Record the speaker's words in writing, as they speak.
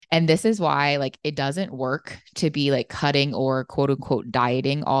And this is why like it doesn't work to be like cutting or quote unquote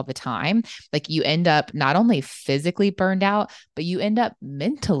dieting all the time. Like you end up not only physically burned out, but you end up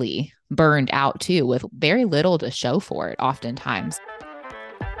mentally burned out too, with very little to show for it oftentimes.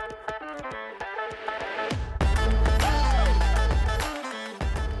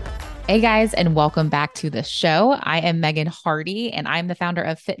 Hey guys, and welcome back to the show. I am Megan Hardy, and I'm the founder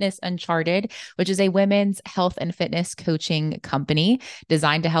of Fitness Uncharted, which is a women's health and fitness coaching company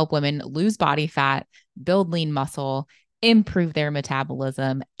designed to help women lose body fat, build lean muscle, improve their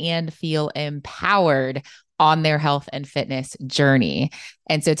metabolism, and feel empowered on their health and fitness journey.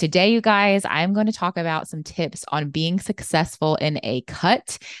 And so today, you guys, I'm going to talk about some tips on being successful in a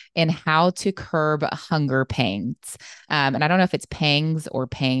cut and how to curb hunger pangs. And I don't know if it's pangs or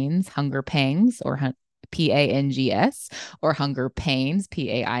pains, hunger pangs or PANGS, or hunger pains,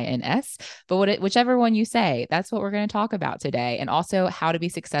 PAINS. But whichever one you say, that's what we're going to talk about today. And also how to be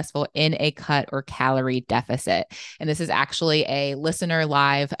successful in a cut or calorie deficit. And this is actually a listener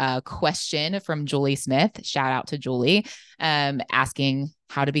live question from Julie Smith. Shout out to Julie, asking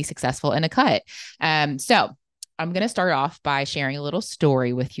how to be successful in a cut. So I'm going to start off by sharing a little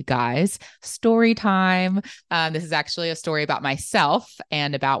story with you guys. Story time. This is actually a story about myself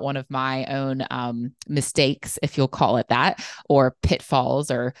and about one of my own mistakes, if you'll call it that, or pitfalls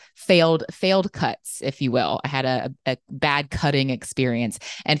or failed cuts, if you will. I had a bad cutting experience.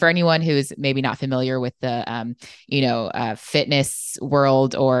 And for anyone who's maybe not familiar with the, fitness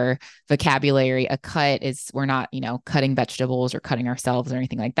world or vocabulary, a cut is we're not, cutting vegetables or cutting ourselves or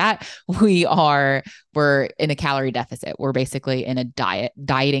anything like that. We're in a calorie deficit. We're basically in a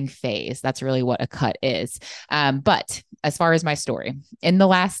dieting phase. That's really what a cut is. But as far as my story, in the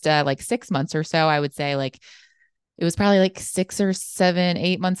last like 6 months or so, I would say like it was probably like 6 or 7,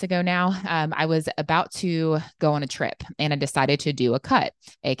 8 months ago now. I was about to go on a trip and I decided to do a cut,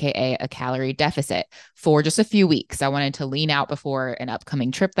 AKA a calorie deficit, for just a few weeks. I wanted to lean out before an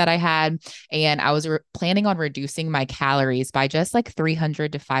upcoming trip that I had. And I was planning on reducing my calories by just like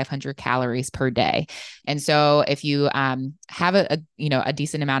 300 to 500 calories per day. And so if you have a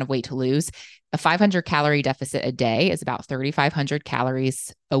decent amount of weight to lose, a 500 calorie deficit a day is about 3,500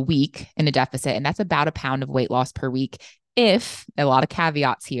 calories a week in a deficit. And that's about a pound of weight loss per week. If a lot of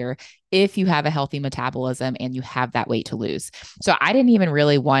caveats here, if you have a healthy metabolism and you have that weight to lose. So I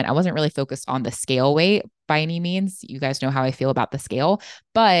wasn't really focused on the scale weight by any means. You guys know how I feel about the scale,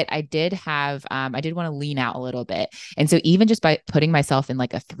 but I did want to lean out a little bit. And so even just by putting myself in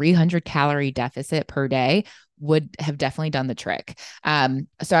like a 300 calorie deficit per day would have definitely done the trick.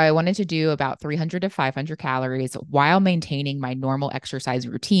 So I wanted to do about 300 to 500 calories while maintaining my normal exercise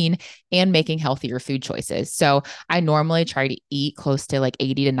routine and making healthier food choices. So I normally try to eat close to like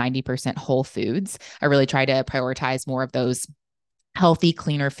 80 to 90% whole foods. I really try to prioritize more of those healthy,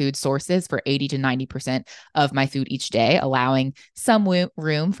 cleaner food sources for 80 to 90% of my food each day, allowing some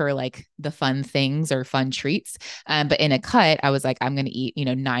room for like the fun things or fun treats. But in a cut, I was like, I'm going to eat,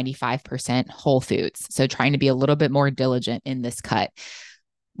 95% whole foods. So trying to be a little bit more diligent in this cut.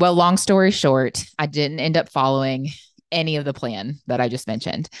 Well, long story short, I didn't end up following any of the plan that I just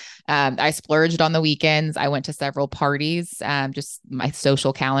mentioned. I splurged on the weekends. I went to several parties. Just my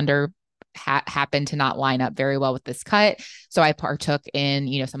social calendar happened to not line up very well with this cut. So I partook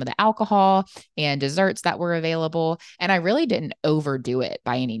in, some of the alcohol and desserts that were available. And I really didn't overdo it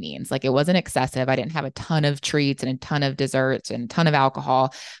by any means. Like it wasn't excessive. I didn't have a ton of treats and a ton of desserts and a ton of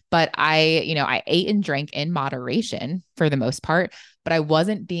alcohol, but I ate and drank in moderation for the most part, but I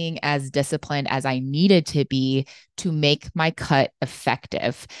wasn't being as disciplined as I needed to be to make my cut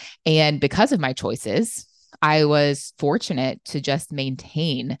effective. And because of my choices, I was fortunate to just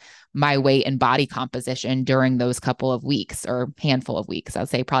maintain my weight and body composition during those couple of weeks or handful of weeks. I would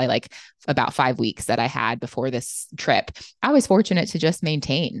say probably like about 5 weeks that I had before this trip. I was fortunate to just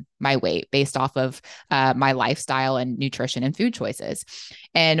maintain my weight based off of my lifestyle and nutrition and food choices.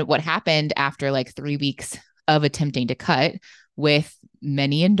 And what happened after like 3 weeks of attempting to cut, with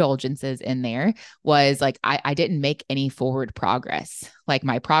many indulgences in there, was like I didn't make any forward progress. Like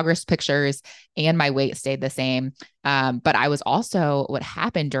my progress pictures and my weight stayed the same. But I was also, what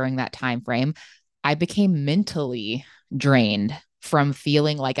happened during that time frame, I became mentally drained from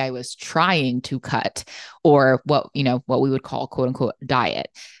feeling like I was trying to cut, or what we would call quote unquote diet.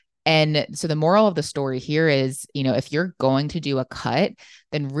 And so the moral of the story here is, if you're going to do a cut,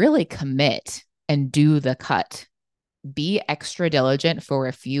 then really commit and do the cut. Be extra diligent for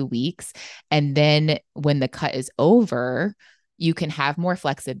a few weeks. And then when the cut is over, you can have more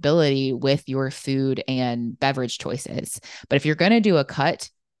flexibility with your food and beverage choices. But if you're going to do a cut,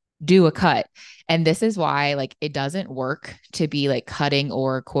 do a cut. And this is why like it doesn't work to be like cutting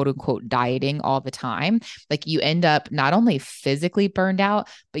or quote unquote dieting all the time. Like you end up not only physically burned out,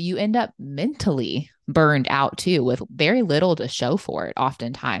 but you end up mentally burned out too, with very little to show for it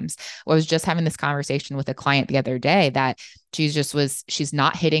oftentimes. I was just having this conversation with a client the other day that she's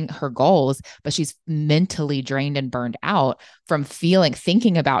not hitting her goals, but she's mentally drained and burned out from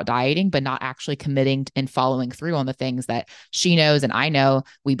thinking about dieting, but not actually committing and following through on the things that she knows. And I know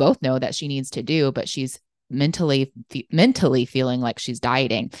we both know that she needs to do, but she's mentally feeling like she's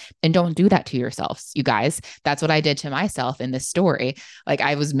dieting. And don't do that to yourselves, you guys. That's what I did to myself in this story. Like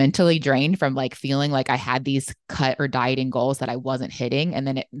I was mentally drained from like feeling like I had these cut or dieting goals that I wasn't hitting.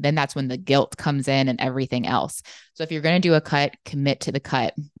 And then that's when the guilt comes in and everything else. So if you're going to do a cut, commit to the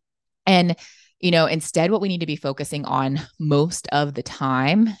cut. And instead, what we need to be focusing on most of the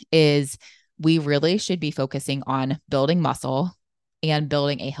time is we really should be focusing on building muscle and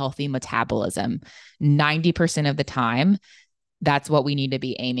building a healthy metabolism. 90% of the time, that's what we need to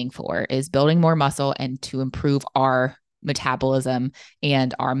be aiming for, is building more muscle and to improve our metabolism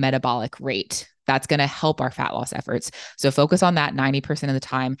and our metabolic rate. That's going to help our fat loss efforts. So focus on that 90% of the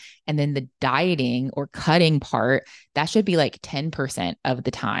time. And then the dieting or cutting part, that should be like 10% of the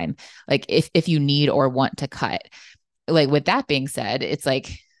time. Like if you need or want to cut. Like with that being said, it's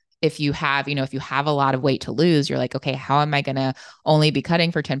like, if you have a lot of weight to lose, you're like, okay, how am I going to only be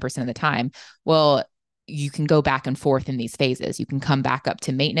cutting for 10% of the time? Well, you can go back and forth in these phases. You can come back up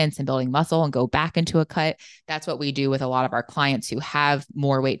to maintenance and building muscle and go back into a cut. That's what we do with a lot of our clients who have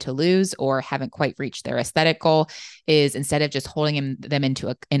more weight to lose or haven't quite reached their aesthetic goal, is instead of just holding them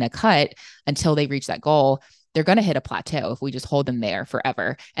in a cut until they reach that goal, they're going to hit a plateau if we just hold them there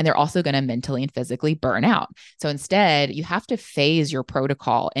forever. And they're also going to mentally and physically burn out. So instead, you have to phase your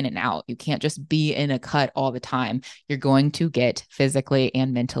protocol in and out. You can't just be in a cut all the time. You're going to get physically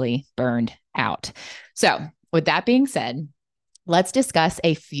and mentally burned out. So with that being said, let's discuss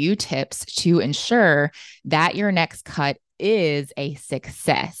a few tips to ensure that your next cut is a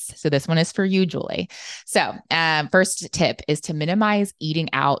success. So this one is for you, Julie. So first tip is to minimize eating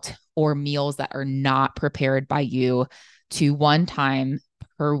out or meals that are not prepared by you to one time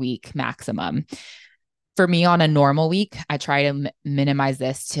per week maximum. For me, on a normal week, I try to minimize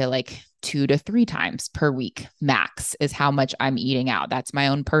this to like 2 to 3 times per week max is how much I'm eating out. That's my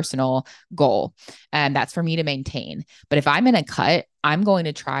own personal goal. And that's for me to maintain. But if I'm in a cut, I'm going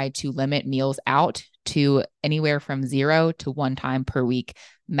to try to limit meals out to anywhere from 0 to 1 time per week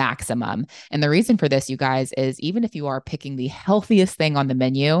maximum. And the reason for this, you guys, is even if you are picking the healthiest thing on the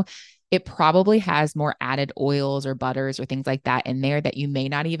menu, it probably has more added oils or butters or things like that in there that you may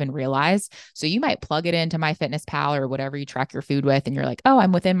not even realize. So you might plug it into MyFitnessPal or whatever you track your food with, and you're like, oh,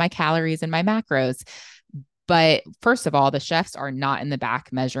 I'm within my calories and my macros. But first of all, the chefs are not in the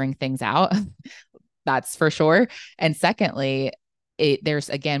back measuring things out. That's for sure. And secondly, there's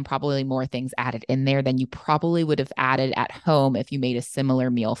again probably more things added in there than you probably would have added at home if you made a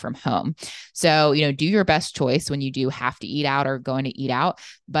similar meal from home. So, do your best choice when you do have to eat out or going to eat out.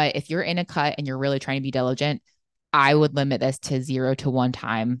 But if you're in a cut and you're really trying to be diligent, I would limit this to 0 to 1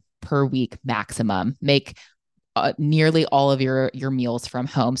 time per week maximum. Make nearly all of your meals from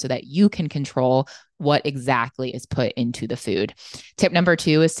home so that you can control what exactly is put into the food. Tip number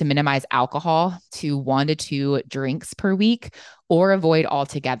 2 is to minimize alcohol to 1 to 2 drinks per week, or avoid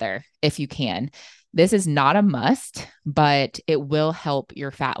altogether if you can. This is not a must, but it will help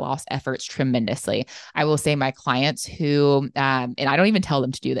your fat loss efforts tremendously. I will say my clients who, and I don't even tell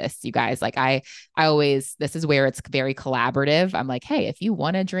them to do this, you guys, like I always, this is where it's very collaborative. I'm like, hey, if you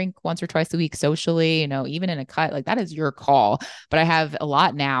want to drink once or twice a week socially, even in a cut, like that is your call. But I have a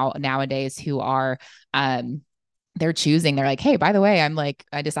lot nowadays who are, they're choosing, they're like, hey, by the way,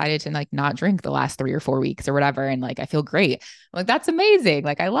 I decided to like not drink the last 3 or 4 weeks or whatever. And like, I feel great. I'm like, that's amazing.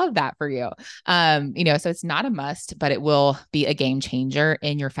 Like, I love that for you. So it's not a must, but it will be a game changer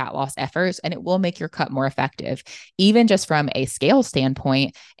in your fat loss efforts, and it will make your cut more effective. Even just from a scale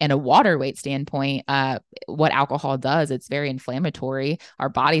standpoint and a water weight standpoint, what alcohol does, it's very inflammatory. Our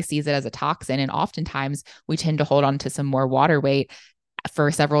body sees it as a toxin. And oftentimes we tend to hold on to some more water weight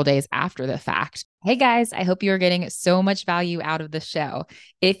for several days after the fact. Hey guys, I hope you are getting so much value out of the show.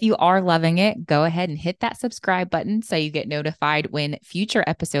 If you are loving it, go ahead and hit that subscribe button so you get notified when future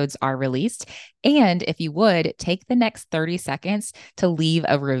episodes are released. And if you would, take the next 30 seconds to leave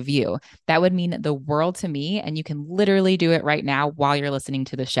a review. That would mean the world to me, and you can literally do it right now while you're listening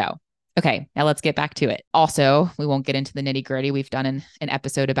to the show. Okay, now let's get back to it. Also, we won't get into the nitty gritty. We've done an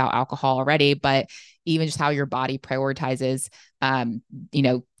episode about alcohol already, but even just how your body prioritizes,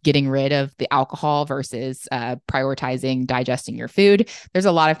 getting rid of the alcohol versus prioritizing digesting your food. There's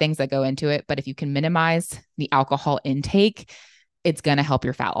a lot of things that go into it, but if you can minimize the alcohol intake, it's going to help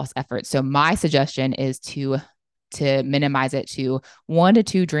your fat loss efforts. So my suggestion is to minimize it to 1 to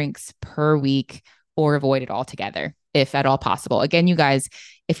 2 drinks per week or avoid it altogether if at all possible. Again, you guys,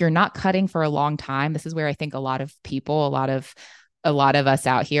 if you're not cutting for a long time, this is where I think a lot of people, a lot of us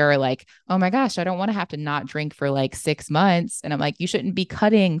out here are like, oh my gosh, I don't want to have to not drink for like 6 months. And I'm like, you shouldn't be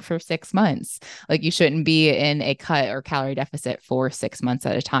cutting for 6 months. Like you shouldn't be in a cut or calorie deficit for 6 months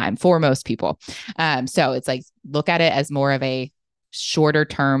at a time for most people. So it's like, look at it as more of a shorter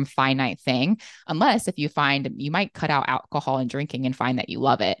term finite thing, unless if you find you might cut out alcohol and drinking and find that you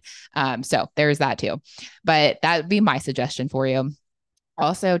love it. So there's that too. But that would be my suggestion for you.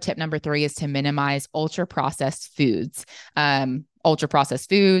 Also, tip number 3 is to minimize ultra processed foods. Ultra processed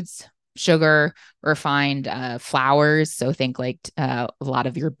foods, sugar, refined flours. So think like a lot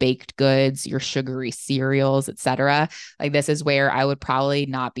of your baked goods, your sugary cereals, etc. Like this is where I would probably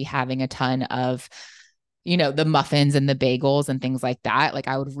not be having a ton of the muffins and the bagels and things like that. Like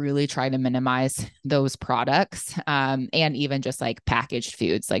I would really try to minimize those products. And even just like packaged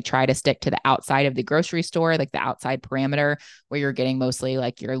foods, like try to stick to the outside of the grocery store, like the outside parameter where you're getting mostly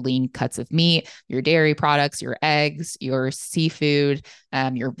like your lean cuts of meat, your dairy products, your eggs, your seafood,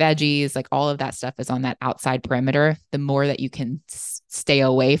 your veggies, like all of that stuff is on that outside perimeter. The more that you can stay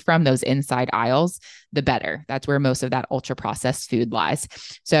away from those inside aisles, the better. That's where most of that ultra processed food lies.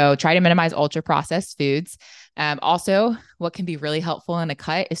 So try to minimize ultra processed foods. Also, what can be really helpful in a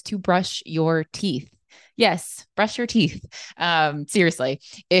cut is to brush your teeth. Yes, brush your teeth. Seriously,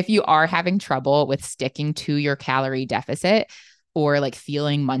 if you are having trouble with sticking to your calorie deficit or like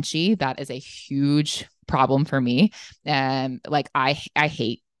feeling munchy, that is a huge problem for me. Like I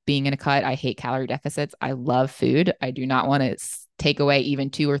hate being in a cut. I hate calorie deficits. I love food. I do not want to take away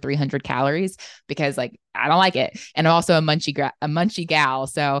even 200 or 300 calories because like I don't like it. And I'm also a munchy gal.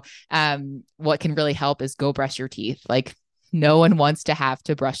 So what can really help is go brush your teeth. Like no one wants to have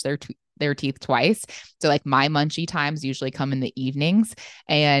to brush their teeth twice. So like my munchy times usually come in the evenings.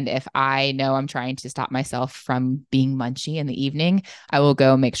 And if I know I'm trying to stop myself from being munchy in the evening, I will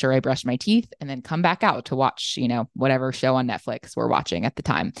go make sure I brush my teeth and then come back out to watch, whatever show on Netflix we're watching at the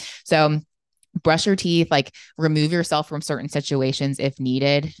time. So brush your teeth, like remove yourself from certain situations if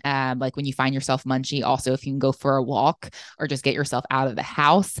needed. Like when you find yourself munchy, also if you can go for a walk or just get yourself out of the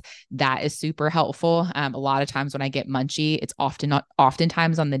house, that is super helpful. A lot of times when I get munchy, it's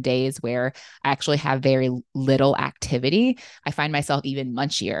oftentimes on the days where I actually have very little activity. I find myself even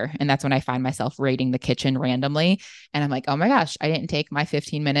munchier. And that's when I find myself raiding the kitchen randomly. And I'm like, oh my gosh, I didn't take my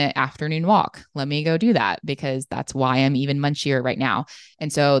 15-minute afternoon walk. Let me go do that because that's why I'm even munchier right now.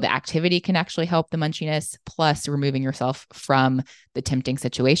 And so the activity can actually help the munchiness, plus removing yourself from the tempting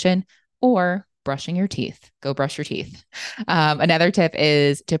situation or brushing your teeth. Go brush your teeth. Another tip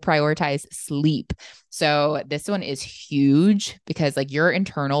is to prioritize sleep. So this one is huge because like your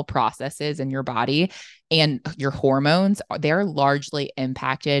internal processes in your body and your hormones, they're largely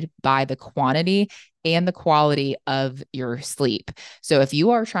impacted by the quantity and the quality of your sleep. So if you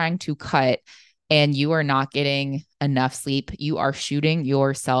are trying to cut and you are not getting enough sleep, you are shooting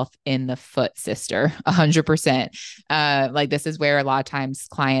yourself in the foot, sister, 100%. Like this is where a lot of times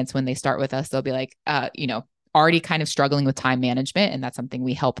clients, when they start with us, they'll be like, already kind of struggling with time management. And that's something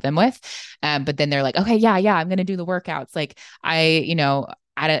we help them with. But then they're like, okay, yeah, I'm going to do the workouts. Like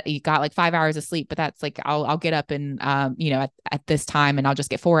you got like 5 hours of sleep, but that's like, I'll get up and, at this time and I'll just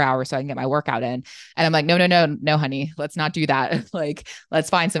get 4 hours so I can get my workout in. And I'm like, no, honey, let's not do that. Like, let's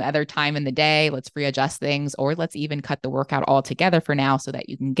find some other time in the day. Let's readjust things, or let's even cut the workout altogether for now so that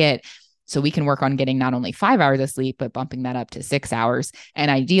we can work on getting not only 5 hours of sleep, but bumping that up to 6 hours,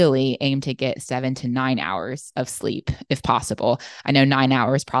 and ideally aim to get 7 to 9 hours of sleep if possible. I know 9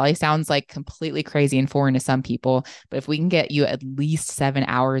 hours probably sounds like completely crazy and foreign to some people, but if we can get you at least 7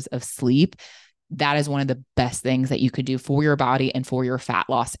 hours of sleep, that is one of the best things that you could do for your body and for your fat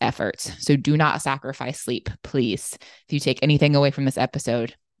loss efforts. So do not sacrifice sleep, please. If you take anything away from this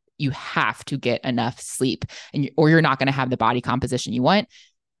episode, you have to get enough sleep, or you're not going to have the body composition you want.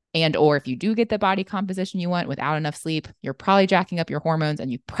 And, or if you do get the body composition you want without enough sleep, you're probably jacking up your hormones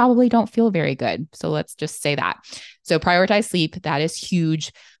and you probably don't feel very good. So let's just say that. So prioritize sleep. That is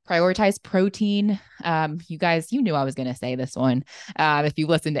huge. Prioritize protein. You guys, you knew I was going to say this one. If you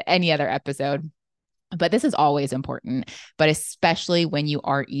listen to any other episode, but this is always important, but especially when you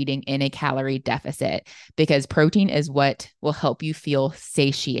are eating in a calorie deficit, because protein is what will help you feel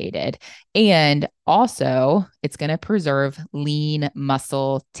satiated. And also, it's going to preserve lean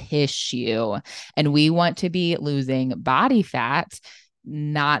muscle tissue. And we want to be losing body fat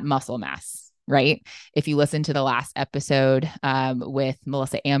not muscle mass, right? If you listen to the last episode with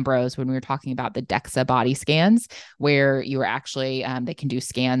Melissa Ambrose, when we were talking about the DEXA body scans, where you were actually, they can do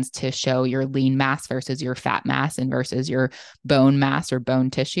scans to show your lean mass versus your fat mass and versus your bone mass or bone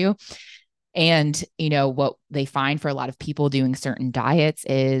tissue. And, what they find for a lot of people doing certain diets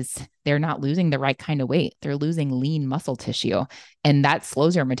is they're not losing the right kind of weight. They're losing lean muscle tissue, and that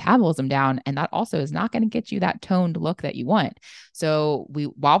slows your metabolism down. And that also is not going to get you that toned look that you want. So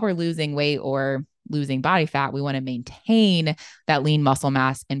while we're losing weight or losing body fat, we want to maintain that lean muscle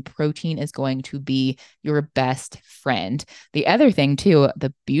mass, and protein is going to be your best friend. The other thing too,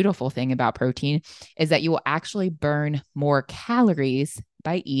 the beautiful thing about protein is that you will actually burn more calories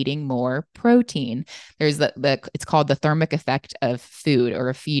by eating more protein. There's it's called the thermic effect of food or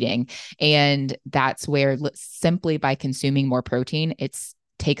of feeding. And that's where simply by consuming more protein, it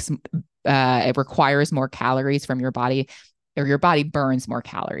requires more calories from your body, or your body burns more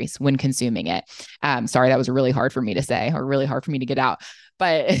calories when consuming it. Sorry, that was really hard for me to say, or really hard for me to get out.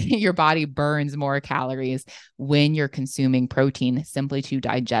 But your body burns more calories when you're consuming protein simply to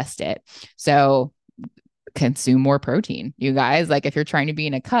digest it. So consume more protein, you guys. Like if you're trying to be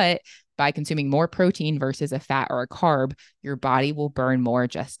in a cut, by consuming more protein versus a fat or a carb, your body will burn more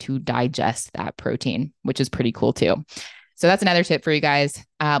just to digest that protein, which is pretty cool too. So that's another tip for you guys.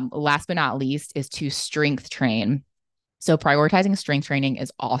 Last but not least is to strength train. So prioritizing strength training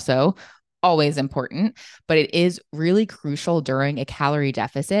is also always important, but it is really crucial during a calorie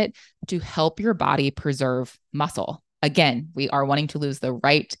deficit to help your body preserve muscle. Again, we are wanting to lose the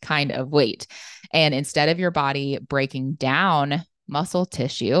right kind of weight. And instead of your body breaking down muscle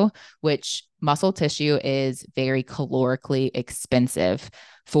tissue, which muscle tissue is very calorically expensive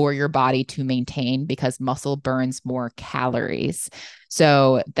for your body to maintain because muscle burns more calories.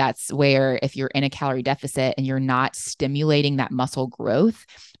 So that's where if you're in a calorie deficit and you're not stimulating that muscle growth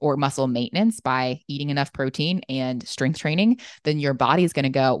or muscle maintenance by eating enough protein and strength training, then your body's going to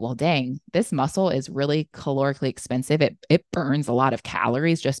go, well, dang, this muscle is really calorically expensive. It burns a lot of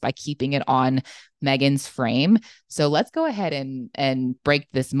calories just by keeping it on Megan's frame. So let's go ahead and break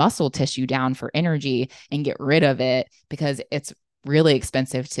this muscle tissue down for energy and get rid of it because it's really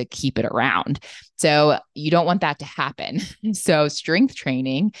expensive to keep it around. So you don't want that to happen. So strength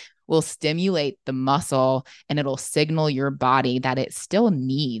training will stimulate the muscle and it'll signal your body that it still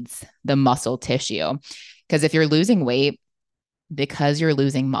needs the muscle tissue. Because if you're losing weight because you're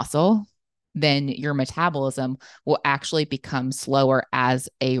losing muscle, then your metabolism will actually become slower as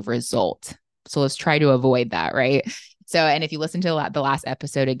a result. So let's try to avoid that, right? So, and if you listen to the last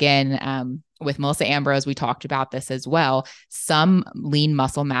episode again, with Melissa Ambrose, we talked about this as well. Some lean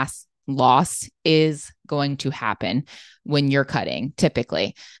muscle mass loss is going to happen when you're cutting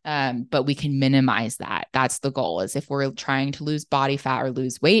typically. But we can minimize that. That's the goal, is if we're trying to lose body fat or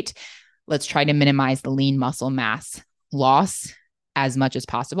lose weight, let's try to minimize the lean muscle mass loss as much as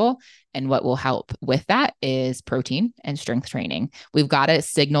possible. And what will help with that is protein and strength training. We've got to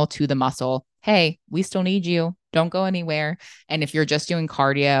signal to the muscle, hey, we still need you. Don't go anywhere. And if you're just doing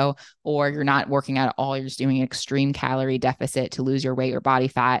cardio or you're not working out at all, you're just doing an extreme calorie deficit to lose your weight or body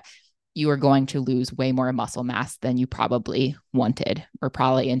fat, you are going to lose way more muscle mass than you probably wanted or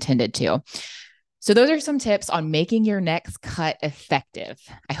probably intended to. So those are some tips on making your next cut effective.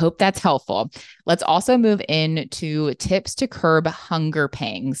 I hope that's helpful. Let's also move into tips to curb hunger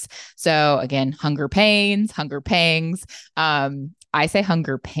pangs. So again, hunger pains, hunger pangs. I say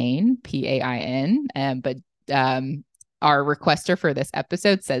hunger pain, Pain, but our requester for this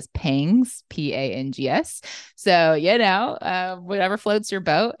episode says pangs, Pangs. So, whatever floats your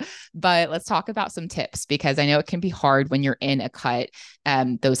boat. But let's talk about some tips because I know it can be hard when you're in a cut,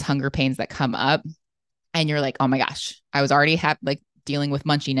 those hunger pains that come up and you're like, oh my gosh, I was already dealing with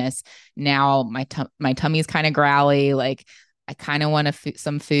munchiness. Now my tummy's kind of growly. Like I kind of want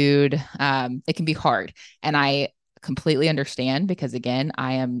some food. It can be hard. And I completely understand because again,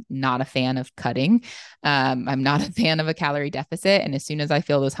 I am not a fan of cutting. I'm not a fan of a calorie deficit. And as soon as I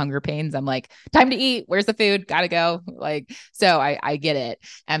feel those hunger pains, I'm like, time to eat. Where's the food? Gotta go. So I get it.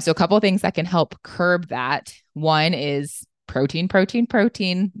 So a couple of things that can help curb that. One is protein.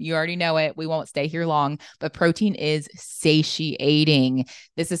 You already know it. We won't stay here long, but protein is satiating.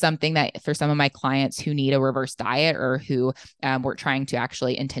 This is something that for some of my clients who need a reverse diet or who we're trying to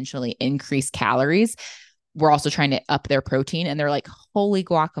actually intentionally increase calories, we're also trying to up their protein. And they're like, holy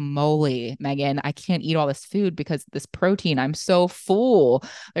guacamole, Megan, I can't eat all this food because this protein, I'm so full.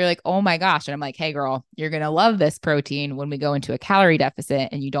 They're like, oh my gosh. And I'm like, hey, girl, you're going to love this protein when we go into a calorie deficit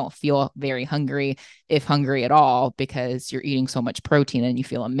and you don't feel very hungry, if hungry at all, because you're eating so much protein and you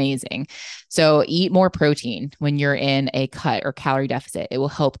feel amazing. So eat more protein when you're in a cut or calorie deficit. It will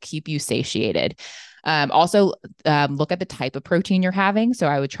help keep you satiated. Also, look at the type of protein you're having. So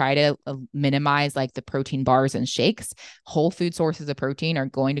I would try to minimize like the protein bars and shakes. Whole food sources of protein are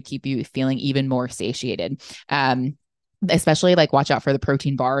going to keep you feeling even more satiated. Especially like watch out for the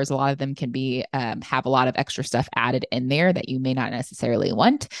protein bars. A lot of them can be have a lot of extra stuff added in there that you may not necessarily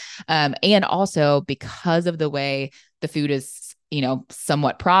want. And also because of the way the food is,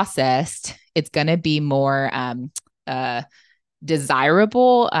 somewhat processed, it's going to be more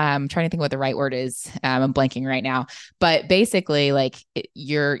desirable. I'm trying to think what the right word is. I'm blanking right now, but basically like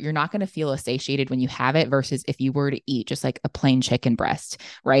you're not going to feel satiated when you have it versus if you were to eat just like a plain chicken breast,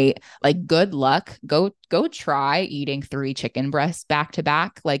 right? Like good luck. Go try eating 3 chicken breasts back to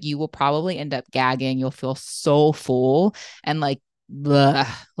back. Like you will probably end up gagging. You'll feel so full and like bleh,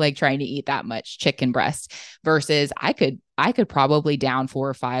 like trying to eat that much chicken breast versus I could probably down 4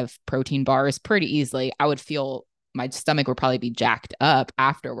 or 5 protein bars pretty easily. I would feel my stomach would probably be jacked up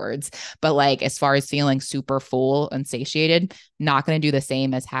afterwards. But like, as far as feeling super full and satiated, not going to do the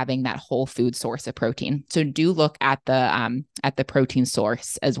same as having that whole food source of protein. So do look at the protein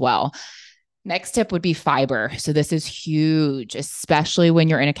source as well. Next tip would be fiber. So this is huge, especially when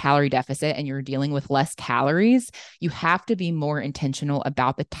you're in a calorie deficit and you're dealing with less calories. You have to be more intentional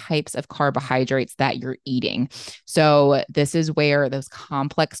about the types of carbohydrates that you're eating. So this is where those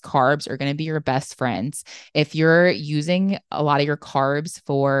complex carbs are going to be your best friends. If you're using a lot of your carbs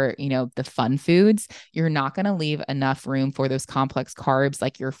for, the fun foods, you're not going to leave enough room for those complex carbs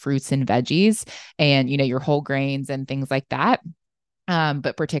like your fruits and veggies and, your whole grains and things like that.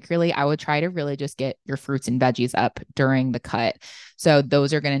 But particularly, I would try to really just get your fruits and veggies up during the cut. So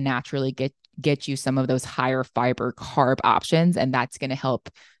those are going to naturally get you some of those higher fiber carb options, and that's going to help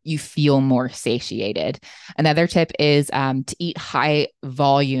you feel more satiated. Another tip is to eat high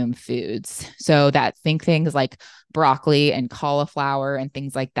volume foods. So think things like broccoli and cauliflower and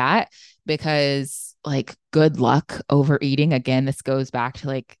things like that, because like good luck overeating. Again, this goes back to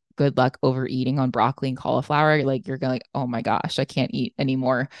like good luck overeating on broccoli and cauliflower. Like you're going like, oh my gosh, I can't eat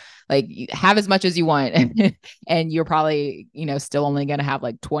anymore. Like have as much as you want. And you're probably, still only going to have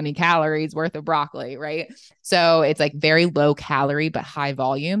like 20 calories worth of broccoli. Right. So it's like very low calorie, but high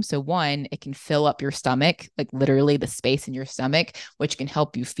volume. So one, it can fill up your stomach, like literally the space in your stomach, which can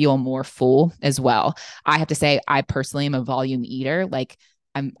help you feel more full as well. I have to say, I personally am a volume eater. Like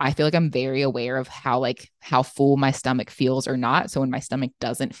I feel like I'm very aware of how full my stomach feels or not. So when my stomach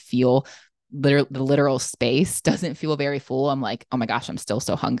doesn't feel the literal space doesn't feel very full, I'm like, oh my gosh, I'm still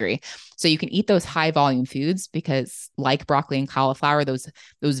so hungry. So you can eat those high volume foods because like broccoli and cauliflower, those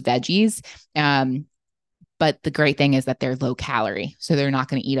veggies, but the great thing is that they're low calorie. So they're not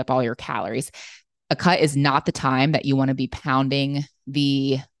going to eat up all your calories. A cut is not the time that you want to be pounding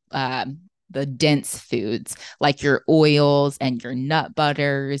the dense foods like your oils and your nut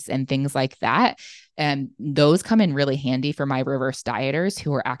butters and things like that. And those come in really handy for my reverse dieters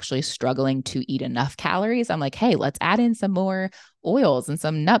who are actually struggling to eat enough calories. I'm like, hey, let's add in some more oils and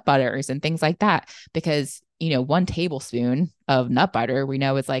some nut butters and things like that. Because, 1 tablespoon of nut butter, we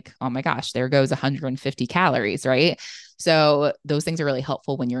know is like, oh my gosh, there goes 150 calories, right? So those things are really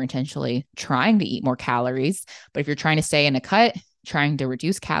helpful when you're intentionally trying to eat more calories. But if you're trying to stay in a cut, trying to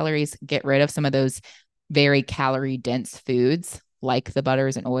reduce calories, get rid of some of those very calorie dense foods like the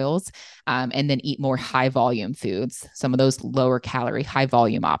butters and oils, and then eat more high volume foods, some of those lower calorie, high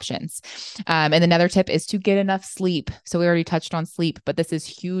volume options. And another tip is to get enough sleep. So we already touched on sleep, but this is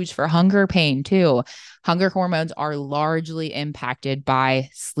huge for hunger pain too. Hunger hormones are largely impacted by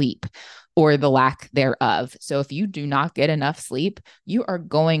sleep or the lack thereof. So if you do not get enough sleep, you are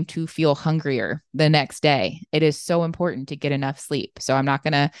going to feel hungrier the next day. It is so important to get enough sleep. So I'm not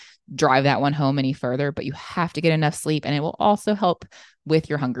going to drive that one home any further, but you have to get enough sleep and it will also help with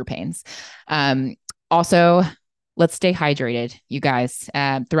your hunger pains. Also, let's stay hydrated, you guys,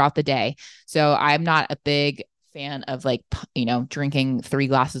 throughout the day. So I'm not a big fan of drinking 3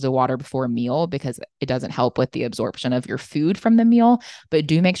 glasses of water before a meal because it doesn't help with the absorption of your food from the meal, but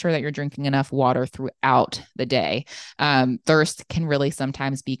do make sure that you're drinking enough water throughout the day. Thirst can really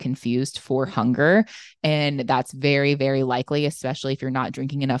sometimes be confused for hunger, and that's very, very likely, especially if you're not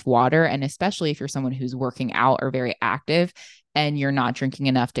drinking enough water. And especially if you're someone who's working out or very active, and you're not drinking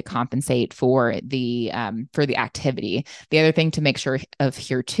enough to compensate for the activity. The other thing to make sure of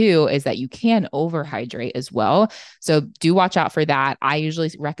here too is that you can overhydrate as well. So do watch out for that. I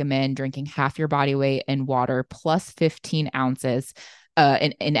usually recommend drinking half your body weight in water plus 15 ounces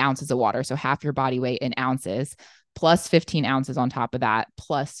in ounces of water. So half your body weight in ounces plus 15 ounces on top of that,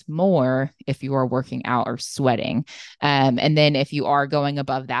 plus more if you are working out or sweating. And then if you are going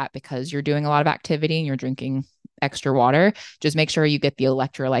above that because you're doing a lot of activity and you're drinking extra water, just make sure you get the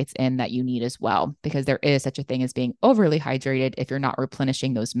electrolytes in that you need as well, because there is such a thing as being overly hydrated if you're not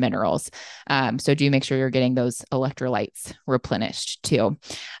replenishing those minerals. So do make sure you're getting those electrolytes replenished too.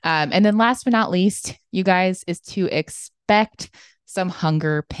 And then last but not least, you guys, is to expect some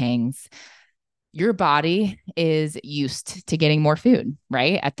hunger pangs. Your body is used to getting more food,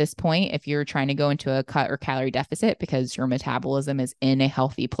 right? At this point, if you're trying to go into a cut or calorie deficit because your metabolism is in a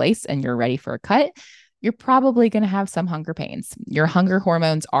healthy place and you're ready for a cut, you're probably going to have some hunger pains. Your hunger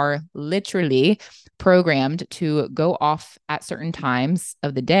hormones are literally programmed to go off at certain times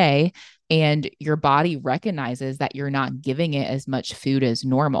of the day, and your body recognizes that you're not giving it as much food as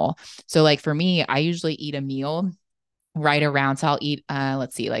normal. So like for me, I usually eat a meal right around, so I'll eat,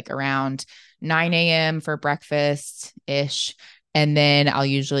 let's see, like around 9 a.m. for breakfast ish. And then I'll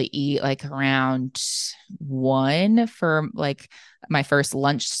usually eat like around 1 for like my first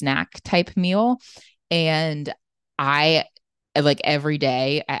lunch snack type meal. And I like every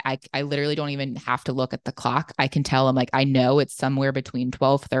day, I literally don't even have to look at the clock. I can tell, I'm like, I know it's somewhere between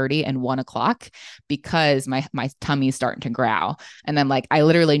 12:30 and 1 o'clock because my tummy's starting to growl. And then like, I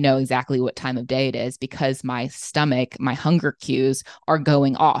literally know exactly what time of day it is because my stomach, my hunger cues are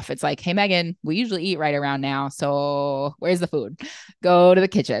going off. It's like, hey, Megan, we usually eat right around now. So where's the food? Go to the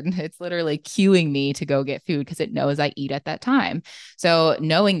kitchen. It's literally cueing me to go get food because it knows I eat at that time. So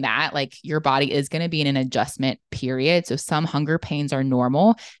knowing that, like, your body is going to be in an adjustment period. So some hunger pains are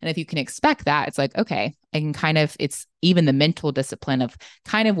normal. And if you can expect that, it's like, okay, I can kind of, it's even the mental discipline of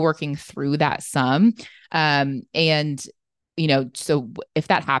kind of working through that some. And, so if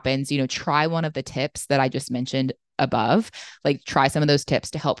that happens, try one of the tips that I just mentioned above, like try some of those tips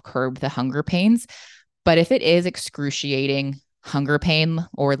to help curb the hunger pains. But if it is excruciating hunger pain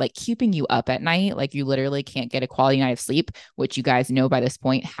or like keeping you up at night, like you literally can't get a quality night of sleep, which you guys know by this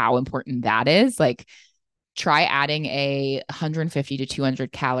point how important that is, like try adding a 150 to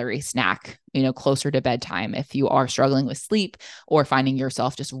 200 calorie snack, closer to bedtime. If you are struggling with sleep or finding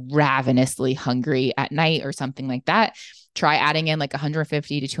yourself just ravenously hungry at night or something like that, try adding in like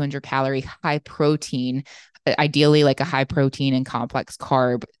 150 to 200 calorie high protein, ideally like a high protein and complex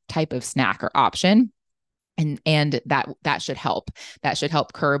carb type of snack or option. And that should help. That should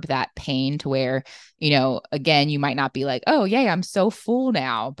help curb that pain to where, again, you might not be like, oh, yeah, I'm so full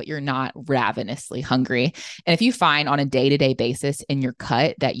now, but you're not ravenously hungry. And if you find on a day-to-day basis in your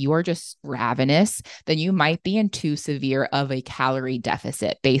cut that you are just ravenous, then you might be in too severe of a calorie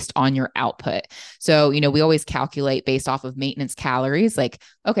deficit based on your output. So, we always calculate based off of maintenance calories, like,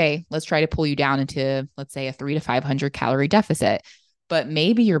 okay, let's try to pull you down into, let's say, a 300 to 500 calorie deficit. But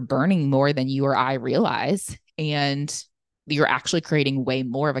maybe you're burning more than you or I realize, and you're actually creating way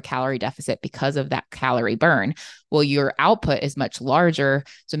more of a calorie deficit because of that calorie burn. Well, your output is much larger.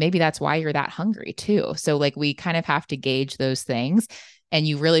 So maybe that's why you're that hungry too. So like we kind of have to gauge those things, and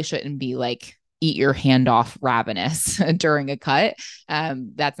you really shouldn't be like, eat your hand off ravenous during a cut.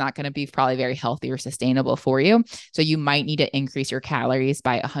 That's not going to be probably very healthy or sustainable for you. So you might need to increase your calories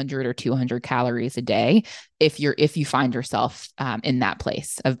by 100 or 200 calories a day if you find yourself in that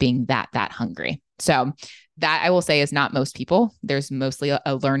place of being that hungry. So that, I will say, is not most people. There's mostly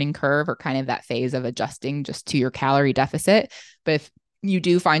a learning curve or kind of that phase of adjusting just to your calorie deficit. But if you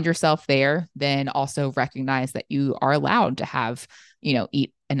do find yourself there, then also recognize that you are allowed to have,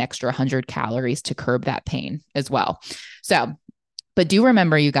 eat an extra 100 calories to curb that pain as well. So, but do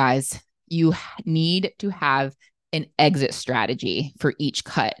remember, you guys, you need to have an exit strategy for each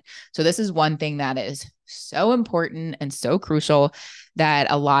cut. So this is one thing that is so important and so crucial that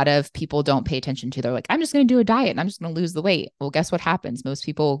a lot of people don't pay attention to. They're like, I'm just going to do a diet and I'm just going to lose the weight. Well, guess what happens? Most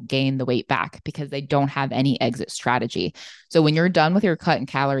people gain the weight back because they don't have any exit strategy. So when you're done with your cut and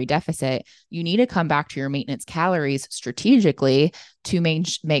calorie deficit, you need to come back to your maintenance calories strategically to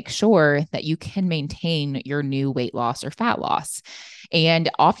make sure that you can maintain your new weight loss or fat loss. And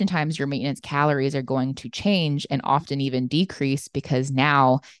oftentimes your maintenance calories are going to change and often even decrease because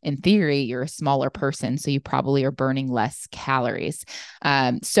now, in theory, you're a smaller person. So you probably are burning less calories.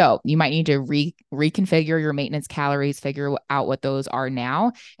 So you might need to reconfigure your maintenance calories, figure out what those are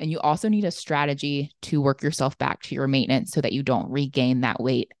now. And you also need a strategy to work yourself back to your maintenance so that you don't regain that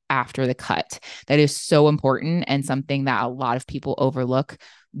weight after the cut. That is so important and something that a lot of people overlook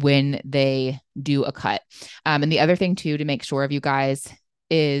when they do a cut. And the other thing too, to make sure of you guys,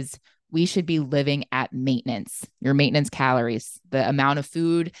 is we should be living at maintenance, your maintenance calories, the amount of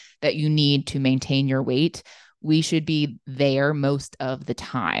food that you need to maintain your weight. We should be there most of the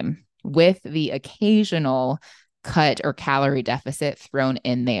time, with the occasional cut or calorie deficit thrown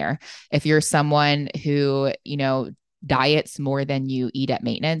in there. If you're someone who, diets more than you eat at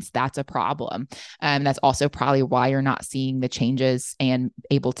maintenance, that's a problem. That's also probably why you're not seeing the changes and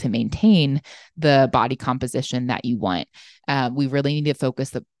able to maintain the body composition that you want. We really need to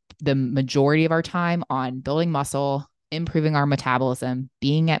focus the majority of our time on building muscle, improving our metabolism,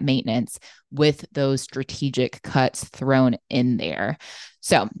 being at maintenance, with those strategic cuts thrown in there.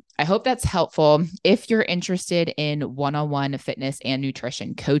 So I hope that's helpful. If you're interested in one-on-one fitness and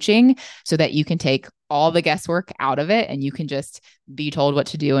nutrition coaching so that you can take all the guesswork out of it and you can just be told what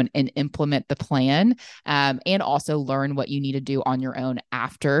to do and implement the plan, and also learn what you need to do on your own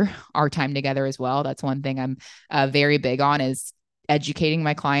after our time together as well. That's one thing I'm very big on, is educating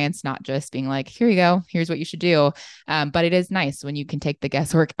my clients, not just being like, here you go, here's what you should do. But it is nice when you can take the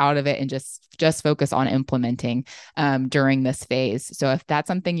guesswork out of it and just focus on implementing during this phase. So if that's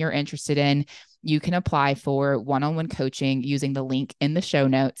something you're interested in, you can apply for one-on-one coaching using the link in the show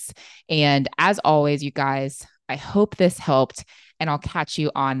notes. And as always, you guys, I hope this helped, and I'll catch you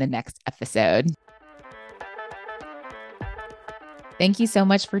on the next episode. Thank you so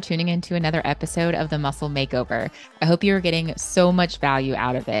much for tuning into another episode of The Muscle Makeover. I hope you are getting so much value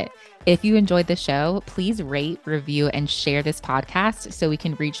out of it. If you enjoyed the show, please rate, review, and share this podcast so we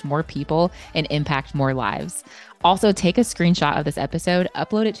can reach more people and impact more lives. Also, take a screenshot of this episode,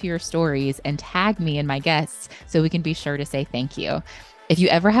 upload it to your stories, and tag me and my guests so we can be sure to say thank you. If you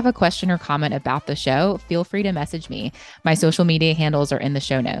ever have a question or comment about the show, feel free to message me. My social media handles are in the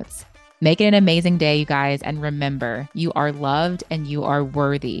show notes. Make it an amazing day, you guys. And remember, you are loved and you are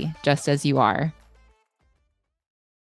worthy just as you are.